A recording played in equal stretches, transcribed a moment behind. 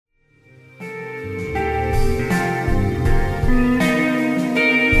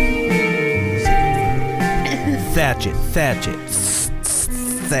Thatch it.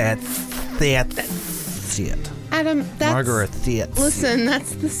 Adam, that's... Margaret Thatch. Listen,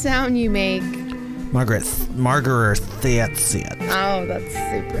 that's the sound you make. Margaret Thatch it. Oh, that's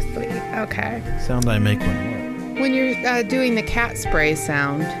super sweet. Okay. Sound I make when you're doing the cat spray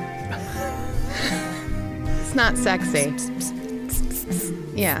sound. It's not sexy.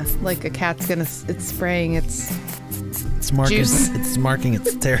 Yeah, like a cat's it's spraying its juice. It's marking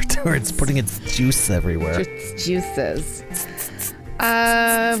its territory. It's putting its juice everywhere. Its juices.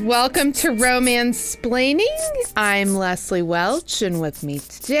 Welcome to Romance-Splaining. I'm Leslie Welch, and with me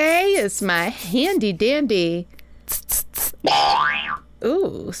today is my handy dandy,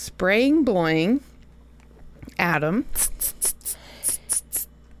 spraying boing, Adam.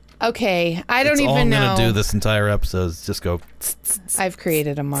 Okay, I don't even know. All I'm going to do this entire episode is just go... I've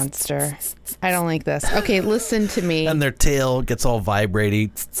created a monster. I don't like this. Okay, listen to me. And their tail gets all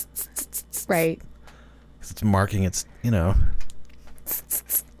vibrating. Right. It's marking its,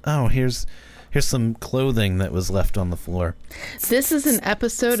 Oh, here's some clothing that was left on the floor. This is an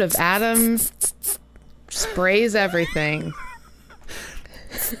episode of Adam sprays everything.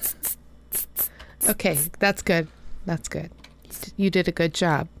 Okay, that's good. That's good. You did a good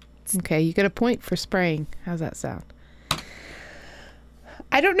job. Okay, you get a point for spraying. How's that sound?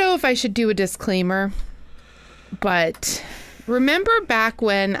 I don't know if I should do a disclaimer, but remember back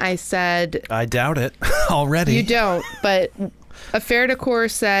when I said... I doubt it already. You don't, but Affaire Decor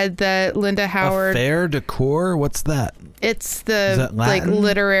said that Linda Howard... Affaire Decor? What's that? It's the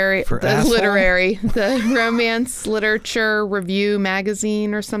literary, the romance literature review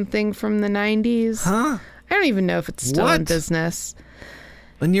magazine or something from the 90s. Huh? I don't even know if it's still in business.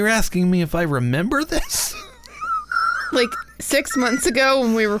 And you're asking me if I remember this? Like 6 months ago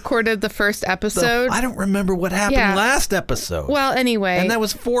when we recorded the first episode. I don't remember what happened last episode. Well, anyway. And that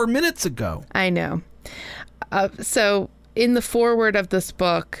was 4 minutes ago. I know. So in the foreword of this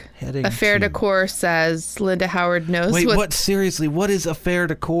book, Affaire Decor says Linda Howard knows what? Seriously, what is Affaire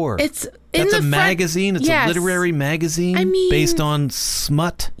Decor? It's That's a magazine? It's a literary magazine based on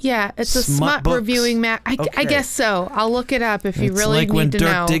smut? Yeah, it's a smut reviewing I guess so. I'll look it up if you really need to know. It's like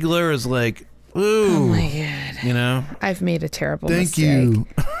when Dirk Diggler is like, ooh. Oh my God. I've made a terrible mistake. Thank you.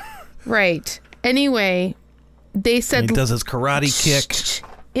 Right. Anyway, they said... And he does his karate kick.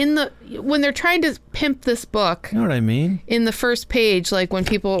 When they're trying to pimp this book... You know what I mean? In the first page, like when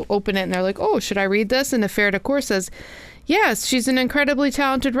people open it and they're like, oh, should I read this? And Affaire Decor says... Yes, she's an incredibly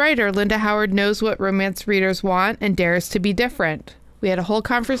talented writer. Linda Howard knows what romance readers want and dares to be different. We had a whole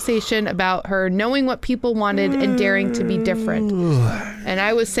conversation about her knowing what people wanted and daring to be different. And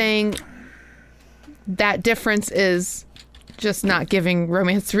I was saying that difference is just not giving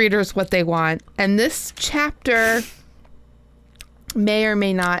romance readers what they want. And this chapter may or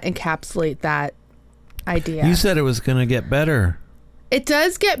may not encapsulate that idea. You said it was going to get better. It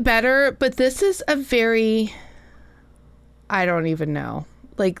does get better, but this is a very... I don't even know.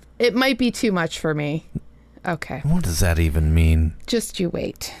 Like, it might be too much for me. Okay. What does that even mean? Just you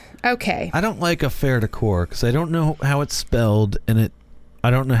wait. Okay. I don't like Affaire Decor because I don't know how it's spelled, and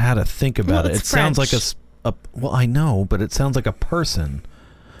I don't know how to think about it. It sounds like well, I know, but it sounds like a person.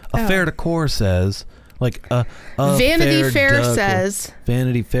 Affaire Decor says like a Vanity Fair says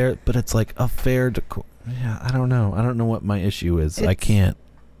Vanity Fair, but it's like Affaire Decor. Yeah, I don't know. I don't know what my issue is. I can't.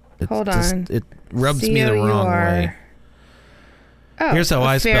 Hold on. It rubs me the wrong way. Oh, here's how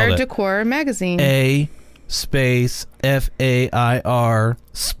I spelled it. Affaire Decor magazine. A space FAIR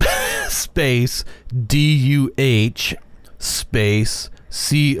space DUH space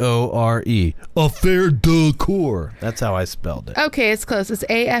CORE. Affaire Decor. That's how I spelled it. Okay, it's close. It's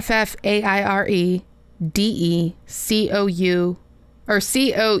AFFAIRE DECOU or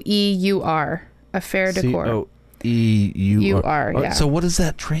COEUR. Affaire Decor. COEUR. Yeah. So what does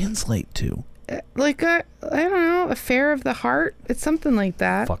that translate to? Like I don't know, affair of the heart. It's something like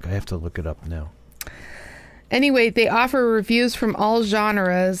that. Fuck, I have to look it up now. Anyway, they offer reviews from all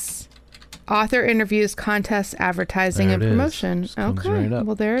genres, author interviews, contests, advertising, and promotion. Okay, right,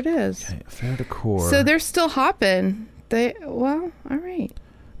 well there it is. Okay, Affaire Decor. So they're still hopping. All right.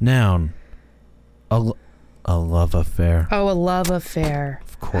 Noun. A love affair. Oh, a love affair.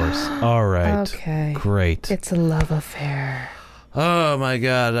 Of course. All right. Okay. Great. It's a love affair. Oh my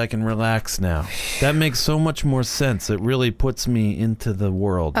God, I can relax now. That makes so much more sense. It really puts me into the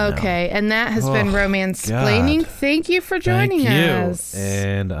world Okay, now. And that has been Romance-Splaining. Thank you for joining us.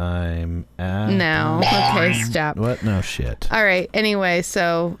 And I'm out. No. Okay, stop. What? No shit. All right, anyway,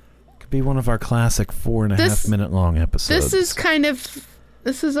 so... Could be one of our classic 4.5 minute long episodes. This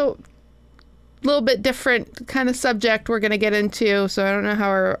is little bit different kind of subject we're going to get into, so I don't know how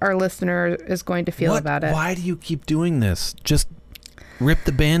our listener is going to feel about it. Why do you keep doing this? Just rip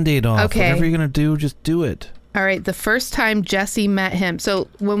the Band-Aid off. Okay. Whatever you're going to do, just do it. All right, the first time Jessie met him. So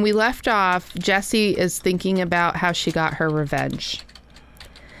when we left off, Jessie is thinking about how she got her revenge.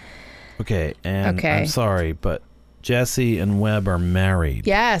 Okay, and I'm sorry, but Jessie and Webb are married.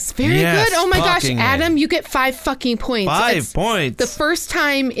 Yes, very good. Oh my gosh, Adam, you get 5 fucking points. 5 points. The first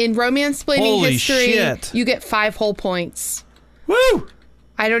time in romance-splaining history, shit. you get 5 whole points. Woo!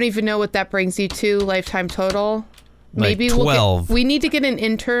 I don't even know what that brings you to, lifetime total. Like Maybe 12. we need to get an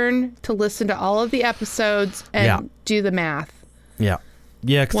intern to listen to all of the episodes and do the math. Yeah.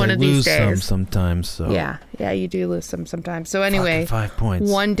 Yeah, because I lose some sometimes. So. Yeah, you do lose some sometimes. So anyway, fucking 5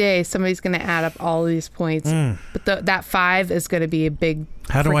 points. One day somebody's going to add up all of these points. But that 5 is going to be a big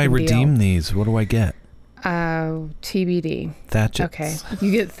How do I redeem these? What do I get? TBD. Thatchets. Okay.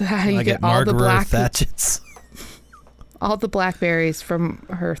 You get all the Thatchets. all the blackberries from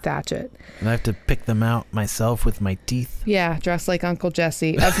her Thatchet. And I have to pick them out myself with my teeth. Yeah, dress like Uncle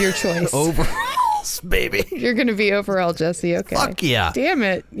Jesse of your choice. Overalls, baby. You're going to be overall Jesse. Okay. Fuck yeah. Damn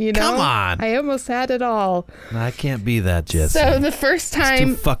it. Come on. I almost had it all. I can't be that Jesse. So the first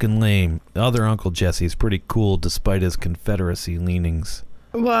time... It's too fucking lame. The other Uncle Jesse's pretty cool despite his Confederacy leanings.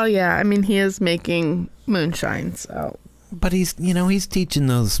 Well, yeah. I mean, he is making moonshine, so... But he's teaching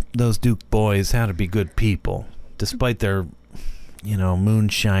those Duke boys how to be good people. Despite their,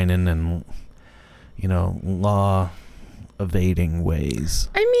 moonshining and, law evading ways.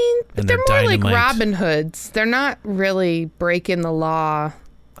 I mean, and they're more like Robin Hoods. They're not really breaking the law.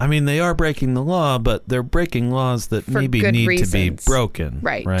 I mean, they are breaking the law, but they're breaking laws that maybe need reasons. To be broken.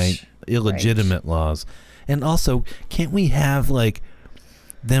 Right. Illegitimate laws. And also, can't we have,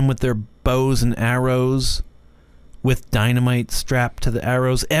 them with their bows and arrows with dynamite strapped to the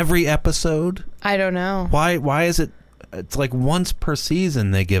arrows every episode? I don't know. Why is it? It's like once per season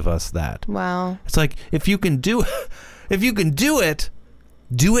they give us that. Wow. It's like if you can do it,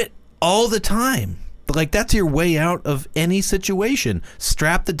 do it all the time. Like that's your way out of any situation.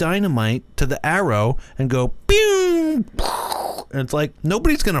 Strap the dynamite to the arrow and go pew, and it's like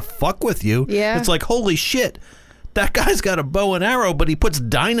nobody's gonna fuck with you. Yeah. It's like holy shit, that guy's got a bow and arrow, but he puts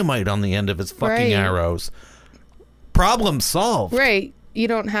dynamite on the end of his fucking arrows. Problem solved. Right. You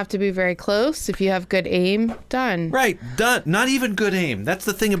don't have to be very close. If you have good aim, done. Right. Done. Not even good aim. That's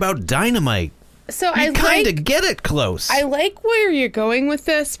the thing about dynamite. So you kind of get it close. I like where you're going with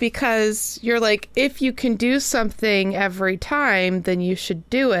this because you're like, if you can do something every time, then you should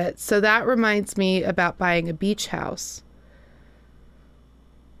do it. So that reminds me about buying a beach house.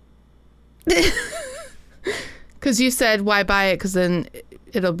 Because you said, why buy it? Because then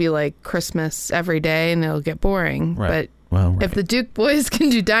it'll be like Christmas every day and it'll get boring. Right. But if the Duke boys can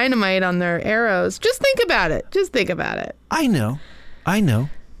do dynamite on their arrows, just think about it. I know.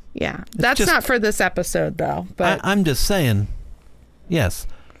 Yeah. That's not for this episode, though. But I'm just saying, yes,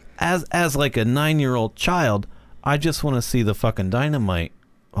 as like a 9-year-old child, I just want to see the fucking dynamite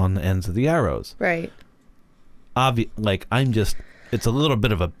on the ends of the arrows. Right. It's a little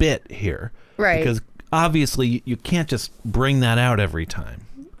bit of a bit here. Right. Because obviously you can't just bring that out every time.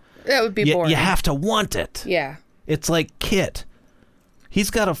 That would be boring. You have to want it. Yeah. It's like Kit. He's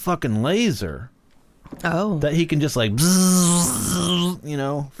got a fucking laser. Oh. That he can just like,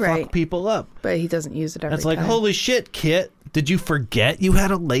 fuck people up. But he doesn't use it every time. It's like, holy shit, Kit. Did you forget you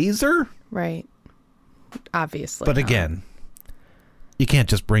had a laser? Right. Obviously. But again, you can't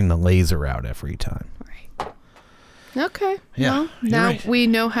just bring the laser out every time. Right. Okay. Yeah. Well, now we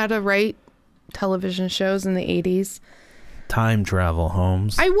know how to write television shows in the 80s. Time travel,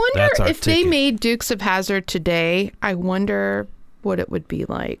 Holmes. I wonder if they made Dukes of Hazzard today, I wonder what it would be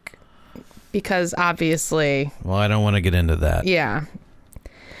like. Because obviously... Well, I don't want to get into that. Yeah.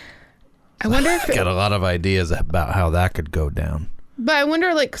 I wonder if... Got a lot of ideas about how that could go down. But I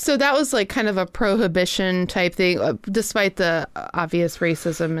wonder, so that was kind of a prohibition type thing, despite the obvious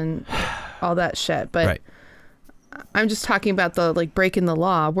racism and all that shit. But right. I'm just talking about the, breaking the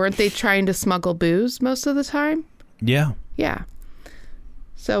law. Weren't they trying to smuggle booze most of the time? Yeah. Yeah.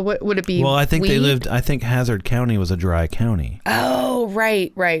 So what would it be? Well, I think I think Hazard County was a dry county. Oh,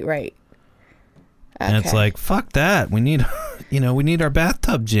 right. Okay. And it's like, fuck that. We need, we need our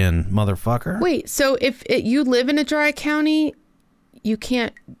bathtub gin, motherfucker. Wait, so if you live in a dry county, you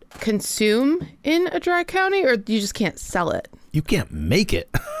can't consume in a dry county, or you just can't sell it? You can't make it.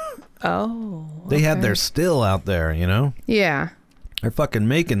 Oh. They had their still out there, Yeah. They're fucking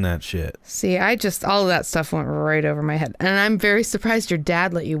making that shit. See, all of that stuff went right over my head. And I'm very surprised your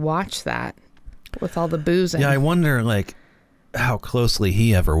dad let you watch that with all the booze in. Yeah, I wonder, how closely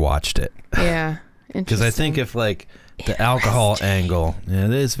he ever watched it. Yeah. Because I think if like the alcohol angle,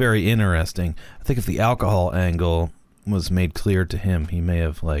 it is very interesting. I think if the alcohol angle was made clear to him, he may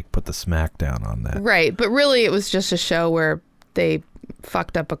have like put the smack down on that. Right. But really it was just a show where they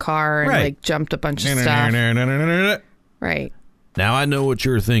fucked up a car and like jumped a bunch of stuff. Right. Now I know what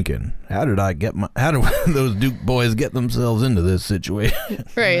you're thinking. How did those Duke boys get themselves into this situation?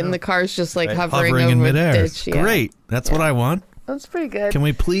 Right, and the car's just like hovering over in midair. the ditch. Yeah. Great. That's what I want. That's pretty good. Can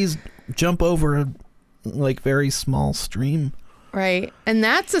we please jump over a like very small stream? Right. And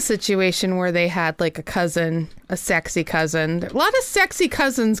that's a situation where they had like a cousin, a sexy cousin. A lot of sexy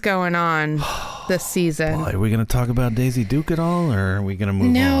cousins going on this season. Boy, are we going to talk about Daisy Duke at all, or are we going to move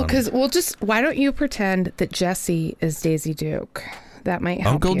on? No, because why don't you pretend that Jesse is Daisy Duke? That might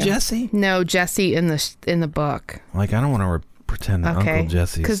help Uncle you. Jesse? No, Jesse in the book. Like, I don't want to pretend that Uncle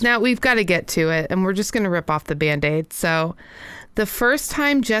Jesse's... Because now we've got to get to it, and we're just going to rip off the Band-Aid. So... The first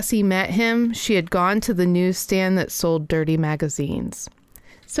time Jessie met him, she had gone to the newsstand that sold dirty magazines.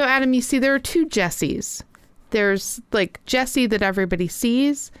 So, Adam, you see, there are two Jessies. There's, like, Jessie that everybody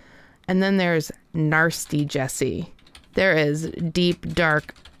sees, and then there's Nasty Jessie. There is deep,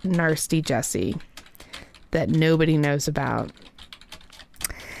 dark, nasty Jessie that nobody knows about.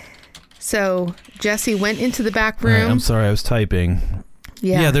 So, Jessie went into the back room. Right, I'm sorry, I was typing.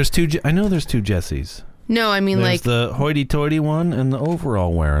 Yeah, there's two... I know there's two Jessies. No, I mean, there's the hoity-toity one and the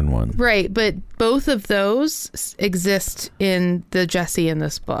overall-wearing one. Right, but both of those exist in the Jessie in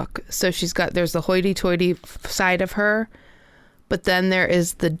this book. So there's the hoity-toity side of her, but then there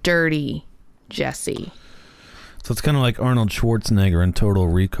is the dirty Jessie. So it's kind of like Arnold Schwarzenegger in Total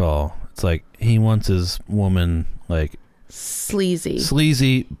Recall. It's like he wants his woman, like...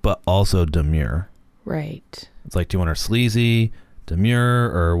 Sleazy, but also demure. Right. It's like, do you want her sleazy... demure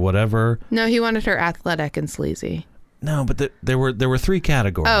or whatever? No, he wanted her athletic and sleazy. No, but there were three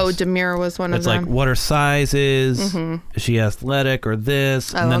categories. Oh, demure was one of them. It's like what her size is. Mm-hmm. Is she athletic or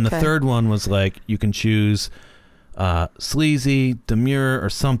this? And then the third one was like you can choose sleazy, demure, or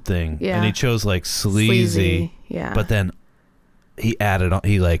something. Yeah. And he chose like sleazy. Yeah. But then he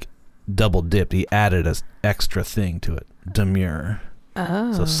like double dipped. He added an extra thing to it. Demure.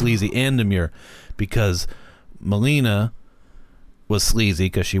 Oh. So sleazy and demure, because Melina was sleazy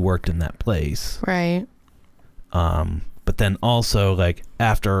because she worked in that place. Right. But then also, like,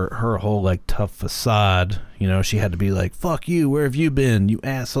 after her whole, like, tough facade, you know, she had to be like, fuck you, where have you been, you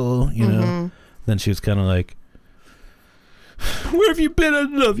asshole, you know? Then she was kind of like, where have you been, I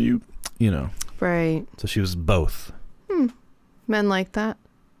love you, you know? Right. So she was both. Men like that?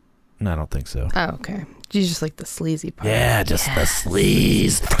 No, I don't think so. Oh, okay. You just like the sleazy part. Yeah, just the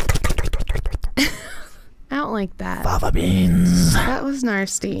sleaze. I don't like that. Fava beans. That was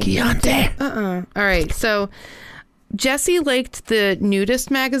nasty. Chianti. All right. So Jessie liked the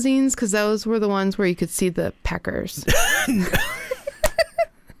nudist magazines because those were the ones where you could see the peckers.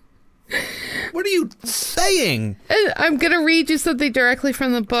 What are you saying? I'm going to read you something directly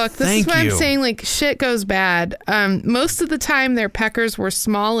from the book. This is why I'm saying, like, shit goes bad. Most of the time, their peckers were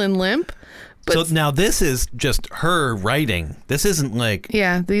small and limp. So now this is just her writing. This isn't like...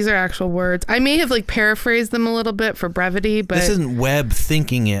 Yeah, these are actual words. I may have like paraphrased them a little bit for brevity, but... This isn't Webb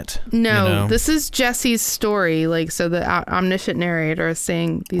thinking it. No, you know? This is Jessie's story. Like, so the omniscient narrator is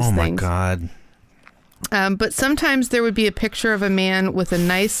saying these things. Oh my God. But sometimes there would be a picture of a man with a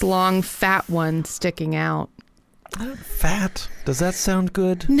nice long fat one sticking out. Fat? Does that sound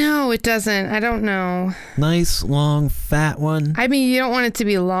good? No, it doesn't. I don't know. Nice, long, fat one? I mean, you don't want it to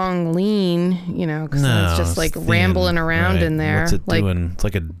be long, lean, you know, because it's just like thin, rambling around in there. What's it doing? It's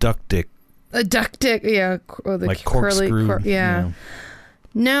like a duck dick. A duck dick, yeah. Or the like corkscrew. Yeah. You know.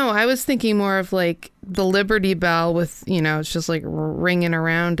 No, I was thinking more of like the Liberty Bell with, you know, it's just like ringing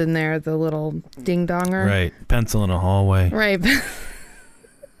around in there, the little ding-donger. Right. Pencil in a hallway. Right.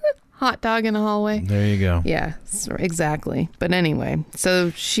 Hot dog in a hallway. There you go. Yeah, exactly. But anyway,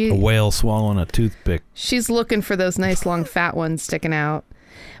 so a whale swallowing a toothpick. She's looking for those nice long fat ones sticking out.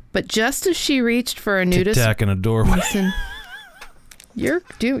 But just as she reached for a nudist... Tic-tac in a doorway. Listen, you're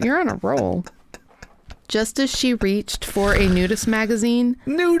on a roll. Just as she reached for a nudist magazine...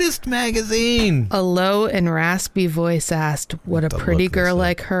 Nudist magazine! A low and raspy voice asked what a pretty girl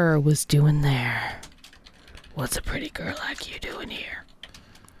like her was doing there. What's a pretty girl like you doing here?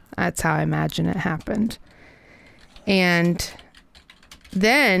 That's how I imagine it happened. And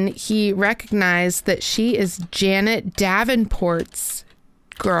then he recognized that she is Janet Davenport's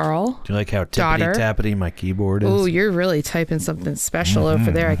girl. Do you like how tippity-tappity my keyboard is? Oh, you're really typing something special over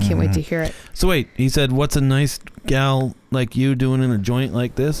there. I can't wait to hear it. So wait, he said, what's a nice gal like you doing in a joint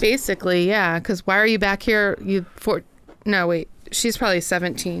like this? Basically, yeah, because why are you back here? No, wait. She's probably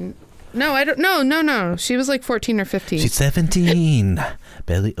 17. No, I don't. No. She was like 14 or 15. She's 17,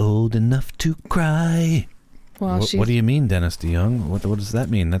 barely old enough to cry. Well, what do you mean, Dennis DeYoung? What does that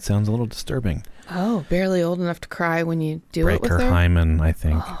mean? That sounds a little disturbing. Oh, barely old enough to cry when you do Break it with her her? hymen, I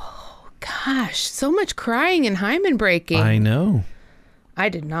think. Oh, gosh. So much crying and hymen breaking. I know. I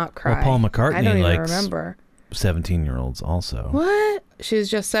did not cry. Well, Paul McCartney I don't even likes remember. 17-year-olds also. What? She was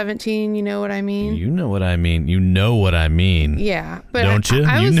just 17, you know what I mean? You know what I mean. You know what I mean. Yeah. But Don't you?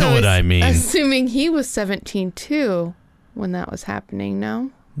 I You was know what I mean. assuming he was 17 too when that was happening,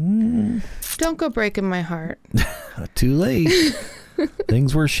 no? Don't go breaking my heart. Too late.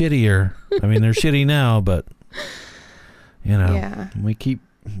 Things were shittier. I mean, they're shitty now, but we keep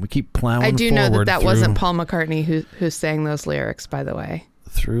plowing forward. I do know that wasn't Paul McCartney who sang those lyrics, by the way.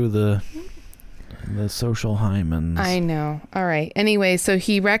 Through the social hymens. I know. All right. Anyway, so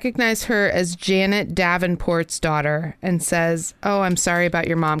he recognized her as Janet Davenport's daughter and says, "Oh, I'm sorry about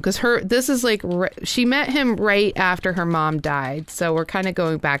your mom," because this is like she met him right after her mom died. So we're kind of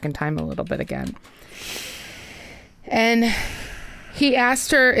going back in time a little bit again. And he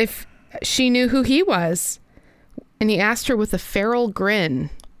asked her if she knew who he was, and he asked her with a feral grin.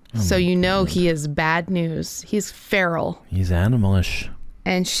 So you know he is bad news. He's feral. He's animalish.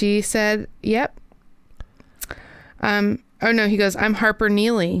 And she said, "Yep." Oh no, he goes, "I'm Harper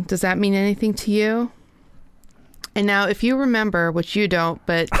Neely. Does that mean anything to you?" And now, if you remember, which you don't,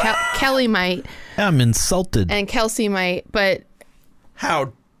 but Kelly might. I'm insulted. And Kelsey might, but.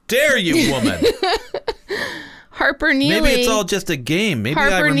 How dare you, woman? Harper Neely. Maybe it's all just a game. Maybe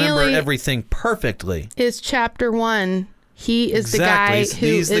Harper I remember Neely everything perfectly. Is chapter 1. He is the guy who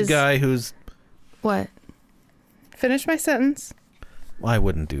He's the guy who's. What? Finish my sentence. Well, I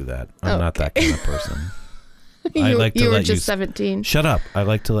wouldn't do that. I'm not that kind of person. You were just 17. Shut up. I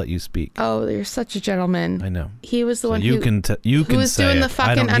like to let you speak. Oh, you're such a gentleman. I know. He was the one who was doing the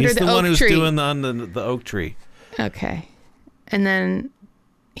fucking under the oak tree. He's the one who's doing the oak tree. Okay. And then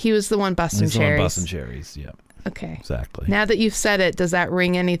he was the one busting cherries. He's the one busting cherries, yeah. Okay. Exactly. Now that you've said it, does that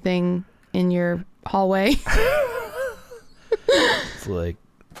ring anything in your hallway? It's like,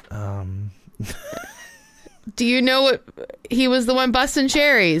 Do you know what? He was the one busting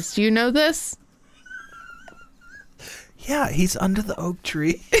cherries. Do you know this? Yeah, he's under the oak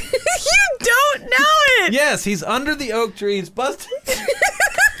tree. You don't know it! Yes, he's under the oak tree. He's busting. You're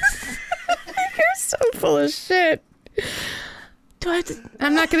so full of shit.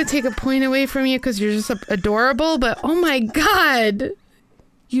 I'm not going to take a point away from you because you're just adorable, but oh my God.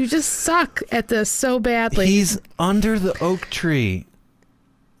 You just suck at this so badly. He's under the oak tree.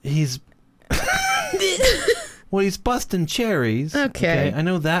 He's... Well, he's busting cherries. Okay. I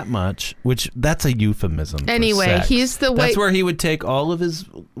know that much, that's a euphemism. Anyway, for sex. he's the way. That's where he would take all of his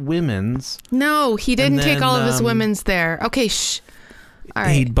women's. No, he didn't take all of his women's there. Okay, shh. All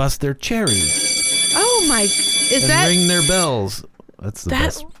right. He'd bust their cherries. Oh my! Ring their bells? That's the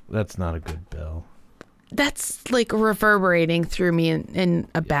best. That's not a good bell. That's like reverberating through me in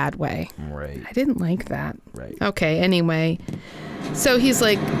a bad way. Right. I didn't like that. Right. Okay. Anyway, so he's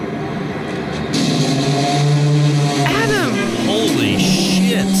like. Adam! Holy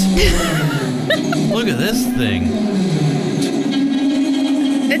shit! Look at this thing.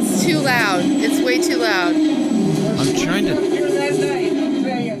 It's too loud. It's way too loud. I'm trying to...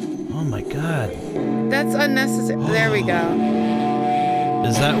 Oh my God. That's unnecessary. There we go.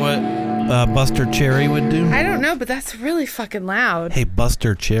 Is that what Buster Cherry would do? I don't know, but that's really fucking loud. Hey,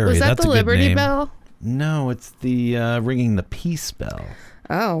 Buster Cherry. Was that that's the a good Liberty name. Bell? No, it's the ringing the peace bell.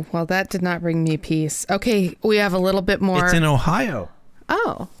 Oh, well, that did not bring me peace. Okay, we have a little bit more. It's in Ohio.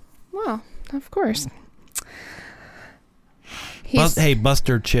 Oh, well, of course. Hey,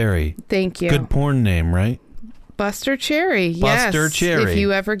 Buster Cherry. Thank you. Good porn name, right? Buster Cherry, yes. Buster Cherry. If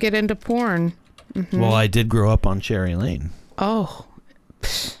you ever get into porn. Mm-hmm. Well, I did grow up on Cherry Lane. Oh,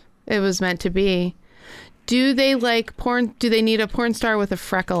 it was meant to be. Do they like porn? Do they need a porn star with a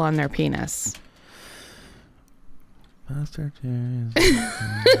freckle on their penis? Buster Cherry's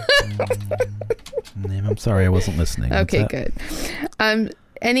name. I'm sorry, I wasn't listening. Okay, good.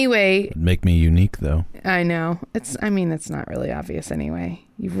 Anyway, it'd make me unique, though. I know. It's not really obvious anyway.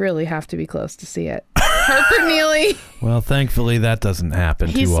 You really have to be close to see it. Harper Neely. Well, thankfully, that doesn't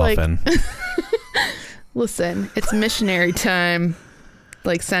happen too often. Listen, it's missionary time.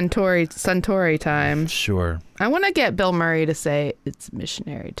 Like Centauri time. Sure. I want to get Bill Murray to say it's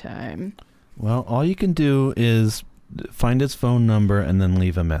missionary time. Well, all you can do is find his phone number and then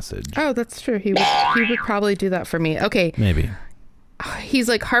leave a message. Oh, that's true. He would probably do that for me. Okay. Maybe. He's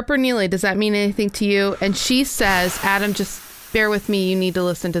like, Harper Neely, does that mean anything to you? And she says, Adam, just bear with me. You need to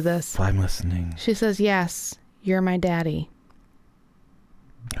listen to this. I'm listening. She says, yes. You're my daddy.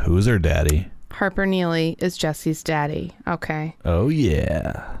 Who's her daddy? Harper Neely is Jesse's daddy. Okay. Oh,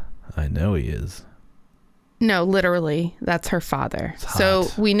 yeah. I know he is. No, literally. That's her father. So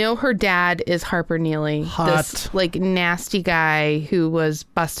we know her dad is Harper Neely. Hot. This, like, nasty guy who was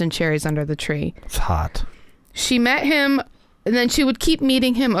busting cherries under the tree. It's hot. She met him, and then she would keep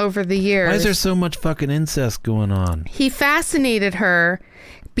meeting him over the years. Why is there so much fucking incest going on? He fascinated her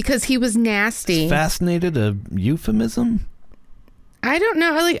because he was nasty. Is fascinated a euphemism? I don't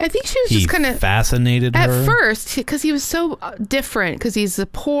know. Like, I think she was just kind of fascinated at her? first because he was so different. Because he's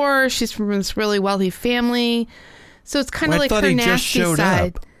poor, she's from this really wealthy family, so it's kind of like her nasty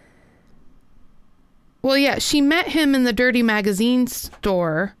side. Up. Well, yeah, she met him in the Dirty Magazine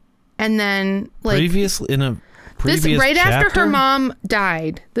store, and then like previous right chapter? after her mom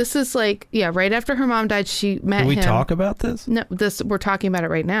died. This is like right after her mom died, she met him. Did we talk about this? No, we're talking about it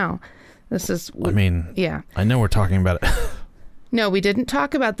right now. This is. I mean, yeah, I know we're talking about it. No, we didn't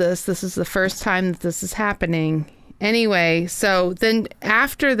talk about this. This is the first time that this is happening. Anyway, so then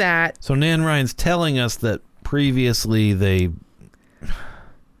after that... So Nan Ryan's telling us that previously they...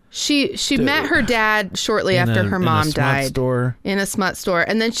 She met her dad shortly after her mom died. In a smut store.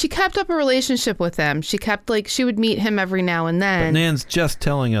 And then she kept up a relationship with him. She kept she would meet him every now and then. But Nan's just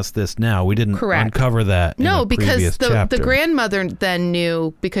telling us this now. We didn't uncover that because the grandmother then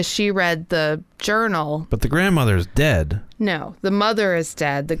knew because she read the journal. But the grandmother's dead. No, the mother is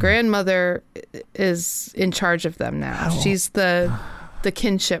dead. The grandmother is in charge of them now. How? She's the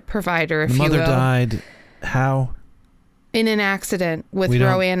kinship provider, if you will. The mother died. How? In an accident with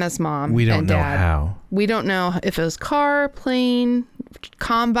Roanna's mom. We don't and know dad. how. We don't know if it was car, plane,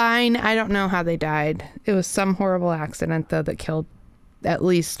 combine. I don't know how they died. It was some horrible accident, though, that killed at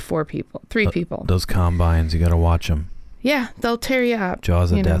least 3 people. Those combines, you got to watch them. Yeah, they'll tear you up.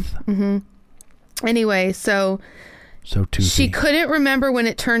 Jaws of death. Mm-hmm. Anyway, so toothy. She couldn't remember when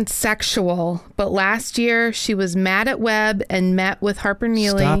it turned sexual, but last year she was mad at Webb and met with Harper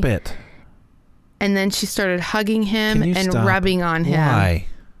Neely. Stop it. And then she started hugging him and rubbing on him. Why?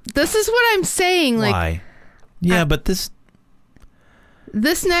 This is what I'm saying. Why? Yeah, but this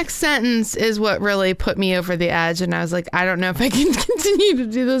next sentence is what really put me over the edge, and I was like, I don't know if I can continue to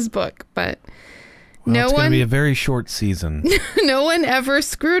do this book, but it's going to be a very short season. No one ever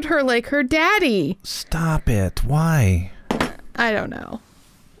screwed her like her daddy. Stop it. Why? I don't know.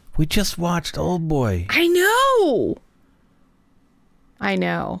 We just watched Old Boy. I know.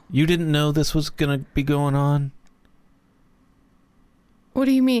 You didn't know this was going to be going on? What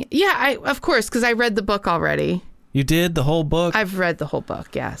do you mean? Yeah, of course, because I read the book already. You did? The whole book? I've read the whole book,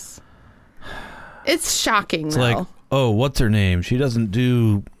 yes. It's shocking, it's though. Like, oh, what's her name? She doesn't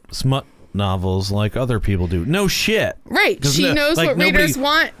do smut novels like other people do. No shit. Right. She knows what readers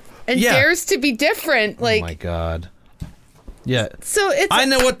want and dares to be different. Like, oh, my God. Yeah. So I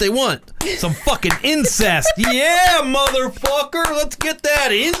know what they want. Some fucking incest. Yeah, motherfucker. Let's get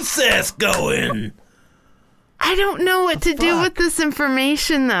that incest going. I don't know what to do with this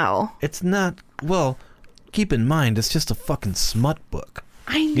information, though. It's not... Well, keep in mind, it's just a fucking smut book.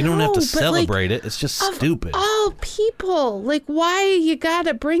 I know, you don't have to celebrate it. It's just stupid. All people. Like, why you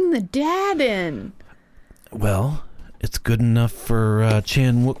gotta bring the dad in? Well, it's good enough for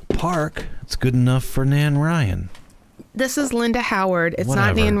Chan Wook Park. It's good enough for Nan Ryan. This is Linda Howard. It's Whatever.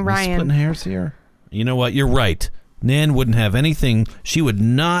 Not Nan Ryan. We're splitting hairs here. You know what? You're right. Nan wouldn't have anything. She would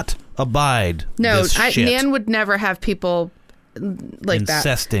not abide this shit. Nan would never have people like that.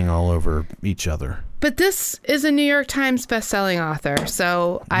 Incesting all over each other. But this is a New York Times bestselling author,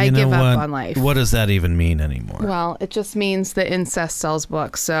 so I give up on life. What does that even mean anymore? Well, it just means that incest sells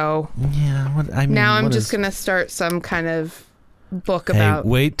books, so... Yeah, now I'm just going to start some kind of book about... Hey,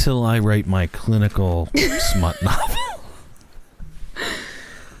 wait till I write my clinical smut novel.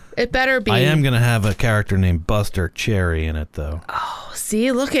 It better be. I am going to have a character named Buster Cherry in it, though. Oh,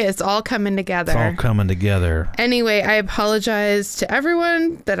 see? Look, it's all coming together. It's all coming together. Anyway, I apologize to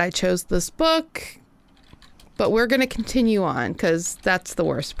everyone that I chose this book, but we're going to continue on because that's the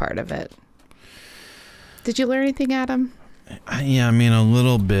worst part of it. Did you learn anything, Adam? Yeah, I mean, a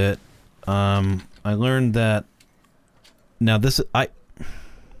little bit. I learned that... Now,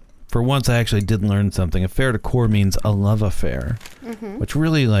 for once, I actually did learn something. Affaire de corps means a love affair, which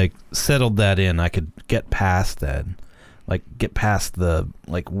really, like, settled that in. I could get past that. Like, get past the,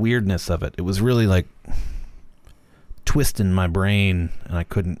 like, weirdness of it. It was really, like, twisting my brain, and I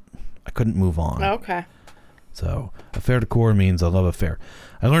couldn't move on. Okay. So, affaire de corps means a love affair.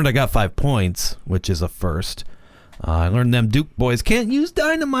 I learned I got 5 points, which is a first. I learned them Duke boys can't use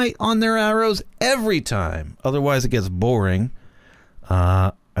dynamite on their arrows every time. Otherwise, it gets boring.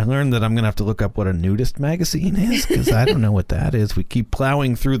 I learned that I'm going to have to look up what a nudist magazine is, because I don't know what that is. We keep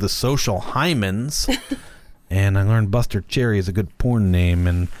plowing through the social hymens, and I learned Buster Cherry is a good porn name,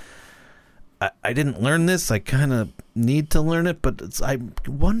 and I didn't learn this. I kind of need to learn it, but I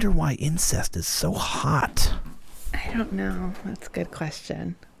wonder why incest is so hot. I don't know. That's a good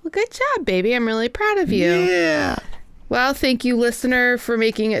question. Well, good job, baby. I'm really proud of you. Yeah. Well, thank you, listener, for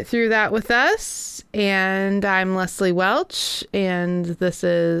making it through that with us. And I'm Leslie Welch, and this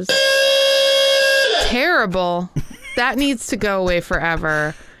is terrible. That needs to go away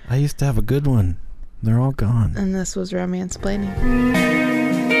forever. I used to have a good one. They're all gone. And this was Romance-Plaining.